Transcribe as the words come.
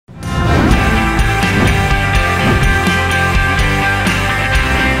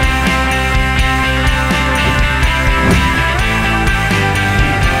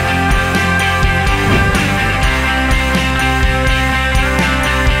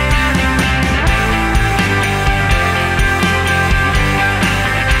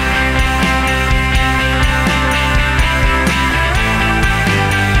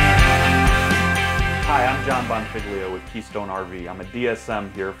Keystone RV. I'm a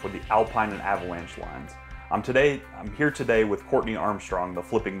DSM here for the Alpine and Avalanche lines. I'm here today with Courtney Armstrong, the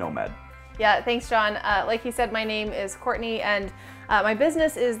flipping Nomad. Yeah, thanks, John. Like you said, my name is Courtney, and my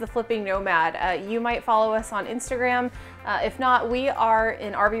business is the Flipping Nomad. You might follow us on Instagram. If not, we are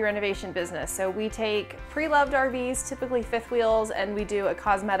an RV renovation business. So we take pre-loved RVs, typically fifth wheels, and we do a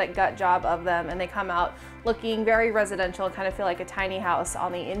cosmetic gut job of them, and they come out looking very residential, kind of feel like a tiny house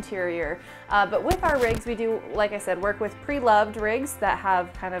on the interior. But with our rigs, we do, like I said, work with pre-loved rigs that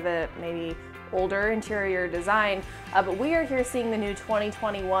have kind of a maybe older interior design, but we are here seeing the new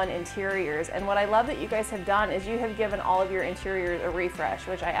 2021 interiors, and what I love that you guys have done is you have given all of your interiors a refresh,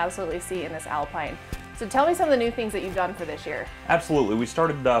 which I absolutely see in this Alpine. So tell me some of the new things that you've done for this year. Absolutely. We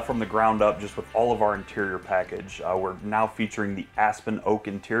started from the ground up just with all of our interior package. We're now featuring the aspen oak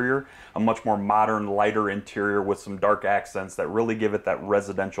interior, a much more modern, lighter interior with some dark accents that really give it that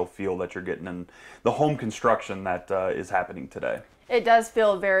residential feel that you're getting in the home construction that is happening today. It does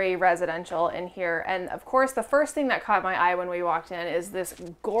feel very residential in here, and of course the first thing that caught my eye when we walked in is this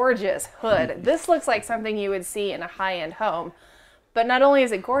gorgeous hood. This looks like something you would see in a high-end home. But not only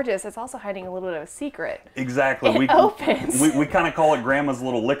is it gorgeous, it's also hiding a little bit of a secret. Exactly. It opens. We kind of call it grandma's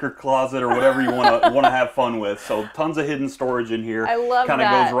little liquor closet or whatever you want to have fun with. So tons of hidden storage in here. I love that. Kind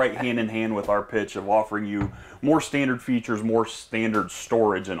of goes right hand in hand with our pitch of offering you more standard features, more standard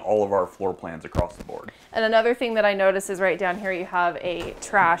storage in all of our floor plans across the board. And another thing that I noticed is right down here you have a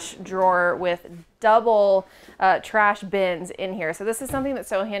trash drawer with double trash bins in here. So this is something that's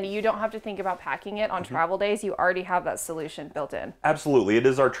so handy. You don't have to think about packing it on travel days. You already have that solution built in. Absolutely. It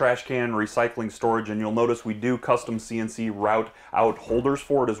is our trash can recycling storage, and you'll notice we do custom CNC route out holders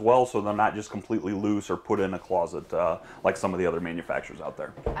for it as well, so they're not just completely loose or put in a closet like some of the other manufacturers out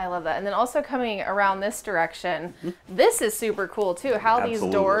there. I love that. And then also coming around this direction, this is super cool too, how Absolutely.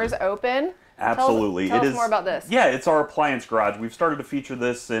 these doors open. Absolutely. Tell us more about this. Yeah, it's our appliance garage. We've started to feature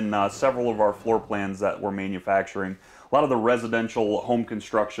this in several of our floor plans that we're manufacturing. A lot of the residential home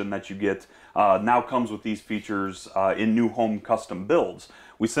construction that you get now comes with these features in new home custom builds.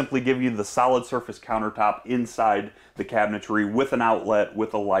 We simply give you the solid surface countertop inside the cabinetry with an outlet,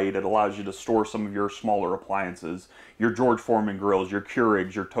 with a light. It allows you to store some of your smaller appliances, your George Foreman grills, your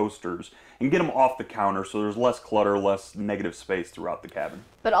Keurigs, your toasters, and get them off the counter so there's less clutter, less negative space throughout the cabin.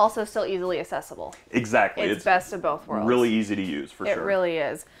 But also still easily accessible. Exactly. It's best of both worlds. Really easy to use, for sure. It really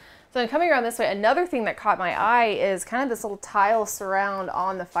is. So coming around this way, another thing that caught my eye is kind of this little tile surround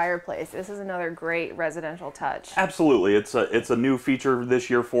on the fireplace. This is another great residential touch. Absolutely. It's a new feature this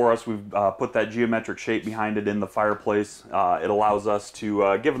year for us. We've put that geometric shape behind it in the fireplace. It allows us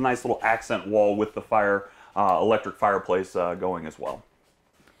to give a nice little accent wall with the electric fireplace going as well.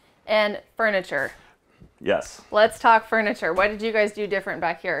 And furniture. Yes. Let's talk furniture. What did you guys do different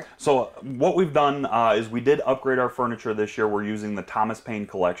back here? So what we've done is we did upgrade our furniture this year. We're using the Thomas Payne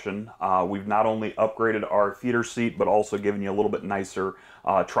collection. We've not only upgraded our theater seat, but also given you a little bit nicer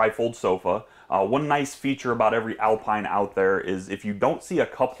trifold sofa. One nice feature about every Alpine out there is if you don't see a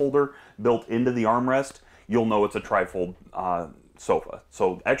cup holder built into the armrest, you'll know it's a trifold sofa.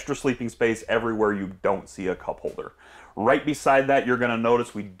 So extra sleeping space everywhere you don't see a cup holder. Right beside that, you're going to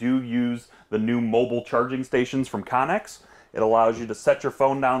notice we do use the new mobile charging stations from Connex. It allows you to set your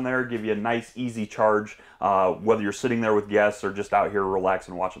phone down there, give you a nice, easy charge, whether you're sitting there with guests or just out here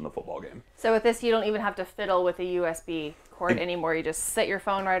relaxing watching the football game. So with this, you don't even have to fiddle with a USB cord anymore. You just set your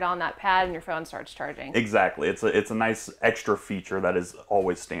phone right on that pad and your phone starts charging. Exactly. It's a nice extra feature that is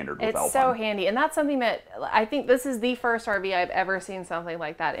always standard with Alpine. It's so handy, and that's something that I think this is the first RV I've ever seen something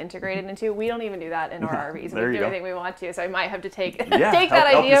like that integrated into. We don't even do that in our RVs. We do everything we want to, so I might have to take take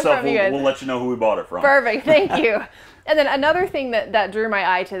that idea from you guys. We'll let you know who we bought it from. Perfect. Thank you. And then another thing that drew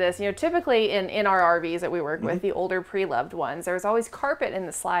my eye to this, you know, typically in our RVs that we work with, the older pre-loved ones, there's always carpet in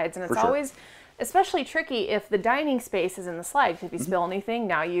the slides, and it's always especially tricky if the dining space is in the slide. If you spill anything,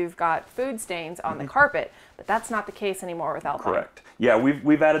 now you've got food stains on the carpet, but that's not the case anymore with Alpine. Correct. Yeah,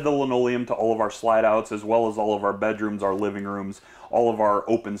 we've added the linoleum to all of our slide outs, as well as all of our bedrooms, our living rooms, all of our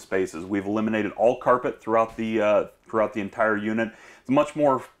open spaces. We've eliminated all carpet throughout the entire unit. It's much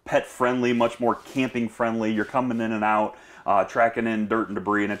more pet friendly, much more camping friendly. You're coming in and out, tracking in dirt and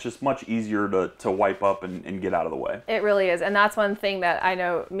debris, and it's just much easier to wipe up and get out of the way. It really is, and that's one thing that I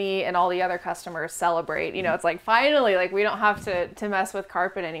know me and all the other customers celebrate. You know, it's like finally, like we don't have to mess with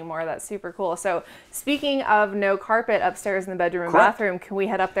carpet anymore. That's super cool. So speaking of no carpet upstairs in the bedroom and bathroom, can we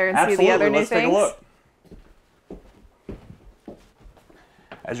head up there and see the other new things? Let's take a look.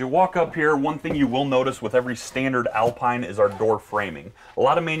 As you walk up here, one thing you will notice with every standard Alpine is our door framing. A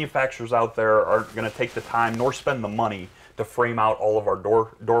lot of manufacturers out there aren't going to take the time nor spend the money to to frame out all of our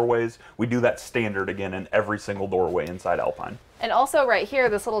doorways. We do that standard again in every single doorway inside Alpine. And also right here,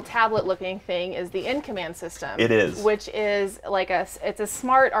 this little tablet looking thing is the in-command system. It is. Which is like it's a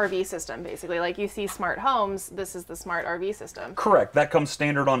smart RV system, basically. Like you see smart homes, this is the smart RV system. Correct. That comes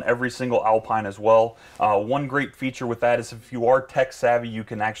standard on every single Alpine as well. One great feature with that is if you are tech savvy, you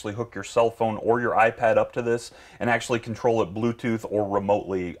can actually hook your cell phone or your iPad up to this and actually control it Bluetooth or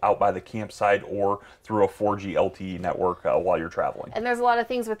remotely out by the campsite or through a 4G LTE network while you're traveling. And there's a lot of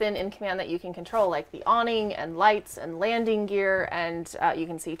things within in-command that you can control, like the awning and lights and landing gear, and you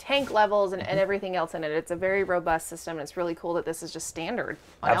can see tank levels and everything else in it. It's a very robust system, and it's really cool that this is just standard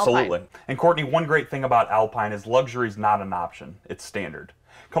on Absolutely. Alpine. And Courtney, one great thing about Alpine is luxury is not an option. It's standard.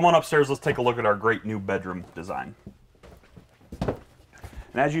 Come on upstairs, let's take a look at our great new bedroom design.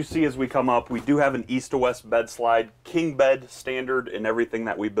 And as you see as we come up, we do have an east to west bed slide, king bed standard in everything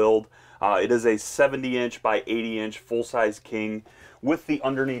that we build. It is a 70-inch by 80-inch full-size king with the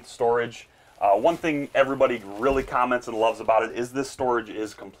underneath storage. One thing everybody really comments and loves about it is this storage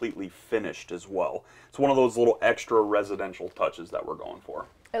is completely finished as well. It's one of those little extra residential touches that we're going for.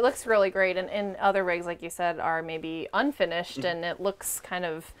 It looks really great, and other rigs, like you said, are maybe unfinished, and it looks kind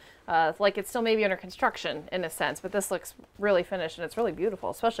of like it's still maybe under construction in a sense, but this looks really finished, and it's really beautiful,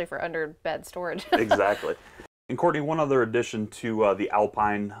 especially for under bed storage. Exactly. And Courtney, one other addition to the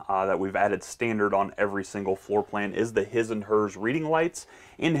Alpine that we've added standard on every single floor plan is the his and hers reading lights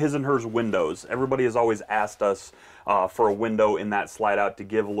and his and hers windows. Everybody has always asked us for a window in that slide out to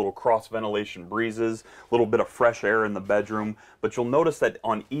give a little cross ventilation breezes, a little bit of fresh air in the bedroom. But you'll notice that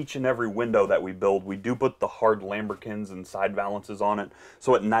on each and every window that we build, we do put the hard lambrequins and side valances on it.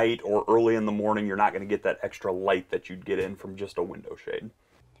 So at night or early in the morning, you're not going to get that extra light that you'd get in from just a window shade.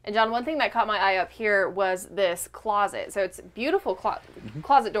 And John, one thing that caught my eye up here was this closet. So it's beautiful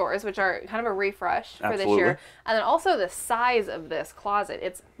closet doors, which are kind of a refresh for this year. And then also the size of this closet.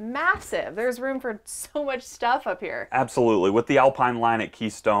 It's massive. There's room for so much stuff up here. Absolutely. With the Alpine line at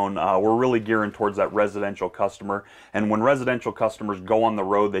Keystone, we're really gearing towards that residential customer. And when residential customers go on the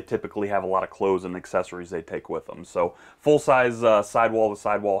road, they typically have a lot of clothes and accessories they take with them. So full-size sidewall to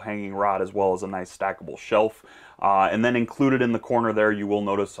sidewall hanging rod, as well as a nice stackable shelf. And then included in the corner there, you will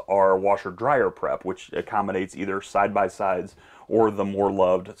notice our washer-dryer prep, which accommodates either side-by-sides or the more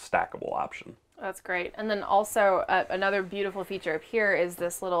loved stackable option. That's great. And then also another beautiful feature up here is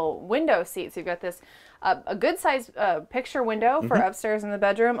this little window seat. So you've got this a good size picture window for upstairs in the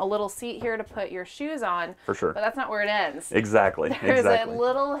bedroom, a little seat here to put your shoes on. For sure. But that's not where it ends. Exactly. There's a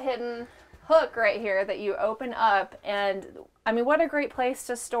little hidden hook right here that you open up, and I mean, what a great place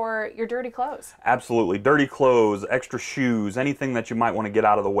to store your dirty clothes. Absolutely. Dirty clothes, extra shoes, anything that you might want to get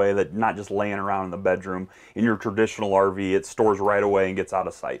out of the way that not just laying around in the bedroom. In your traditional RV, it stores right away and gets out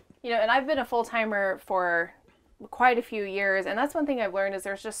of sight. You know, and I've been a full-timer for quite a few years, and that's one thing I've learned is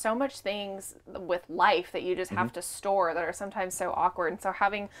there's just so much things with life that you just have to store that are sometimes so awkward. And so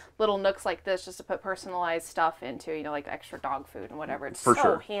having little nooks like this just to put personalized stuff into, you know, like extra dog food and whatever, it's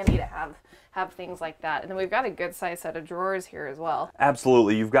so handy to have things like that. And then we've got a good size set of drawers here as well.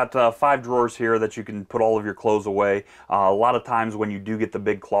 Absolutely. You've got 5 drawers here that you can put all of your clothes away. A lot of times when you do get the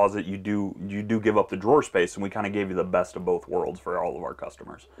big closet, you do give up the drawer space, and we kind of gave you the best of both worlds for all of our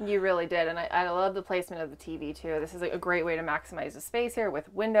customers. You really did, and I love the placement of the TV too. This is a great way to maximize the space here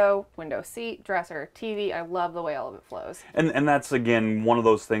with window seat, dresser, TV. I love the way all of it flows. And that's, again, one of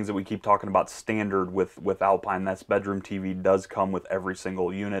those things that we keep talking about standard with Alpine. That's bedroom TV does come with every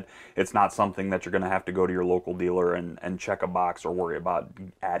single unit. It's not something that you're going to have to go to your local dealer and check a box or worry about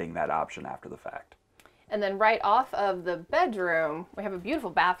adding that option after the fact. And then right off of the bedroom, we have a beautiful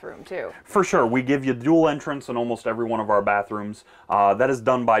bathroom too. For sure. We give you dual entrance in almost every one of our bathrooms. That is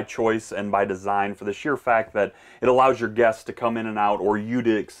done by choice and by design for the sheer fact that it allows your guests to come in and out, or you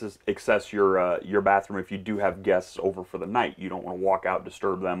to access your bathroom if you do have guests over for the night. You don't want to walk out,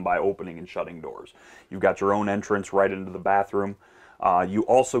 disturb them by opening and shutting doors. You've got your own entrance right into the bathroom. You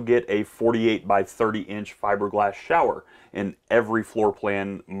also get a 48 by 30 inch fiberglass shower in every floor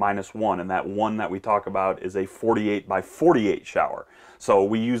plan minus one, and that one that we talk about is a 48 by 48 shower. So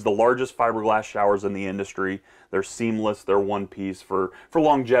we use the largest fiberglass showers in the industry. They're seamless, they're one piece for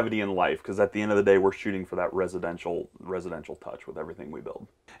longevity in life, because at the end of the day we're shooting for that residential touch with everything we build.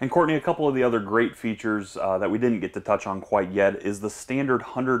 And Courtney, a couple of the other great features that we didn't get to touch on quite yet is the standard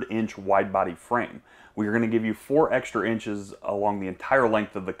 100-inch wide body frame. We're going to give you 4 extra inches along the entire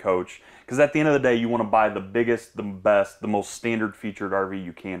length of the coach, because at the end of the day you want to buy the biggest, the best, the most standard featured RV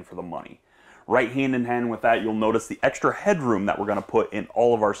you can for the money. Right hand in hand with that, you'll notice the extra headroom that we're going to put in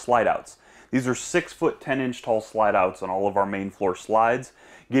all of our slide outs. These are 6-foot 10-inch tall slide outs on all of our main floor slides.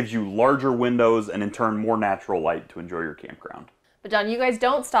 Gives you larger windows and in turn more natural light to enjoy your campground. But John, you guys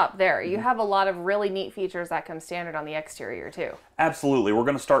don't stop there. You have a lot of really neat features that come standard on the exterior too. Absolutely. We're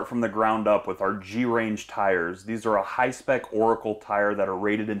going to start from the ground up with our G-Range tires. These are a high-spec Oracle tire that are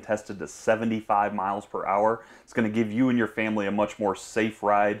rated and tested to 75 miles per hour. It's going to give you and your family a much more safe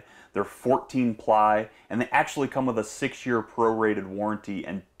ride. They're 14 ply, and they actually come with a 6-year prorated warranty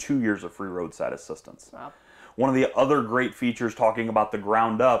and 2 years of free roadside assistance. Wow. One of the other great features talking about the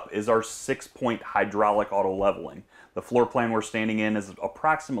ground up is our 6-point hydraulic auto leveling. The floor plan we're standing in is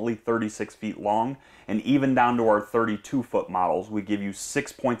approximately 36 feet long, and even down to our 32-foot models, we give you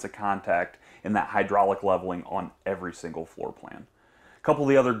 6 points of contact in that hydraulic leveling on every single floor plan. A couple of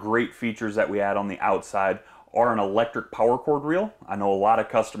the other great features that we add on the outside are an electric power cord reel. I know a lot of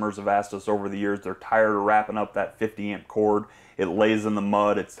customers have asked us over the years, they're tired of wrapping up that 50-amp cord. It lays in the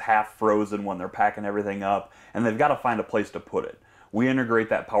mud, it's half frozen when they're packing everything up, and they've got to find a place to put it. We integrate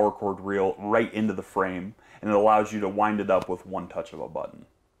that power cord reel right into the frame, and it allows you to wind it up with one touch of a button.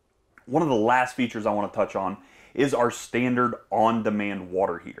 One of the last features I want to touch on is our standard on-demand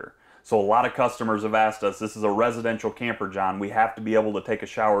water heater. So a lot of customers have asked us, this is a residential camper, John, we have to be able to take a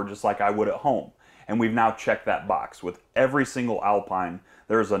shower just like I would at home. And we've now checked that box. With every single Alpine,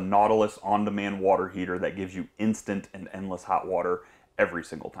 there's a Nautilus on-demand water heater that gives you instant and endless hot water every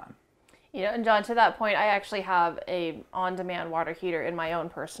single time. You know, and John, to that point, I actually have a on-demand water heater in my own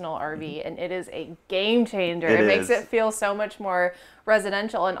personal RV, and it is a game changer. It makes it feel so much more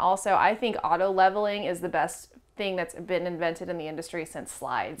residential, and also I think auto leveling is the best thing that's been invented in the industry since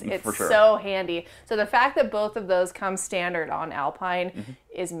slides. It's so handy. So the fact that both of those come standard on Alpine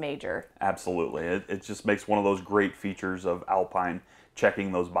is major. Absolutely. It just makes one of those great features of Alpine,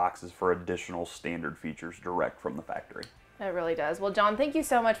 checking those boxes for additional standard features direct from the factory. It really does. Well, John, thank you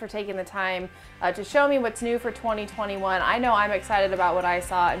so much for taking the time to show me what's new for 2021. I know I'm excited about what I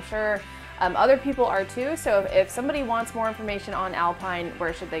saw. I'm sure other people are too. So if somebody wants more information on Alpine,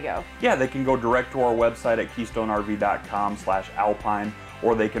 where should they go? Yeah, they can go direct to our website at keystonerv.com/Alpine,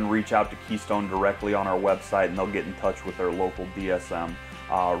 or they can reach out to Keystone directly on our website and they'll get in touch with their local DSM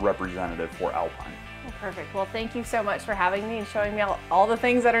representative for Alpine. Well, perfect. Well, thank you so much for having me and showing me all the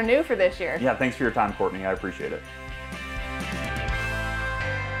things that are new for this year. Yeah, thanks for your time, Courtney. I appreciate it.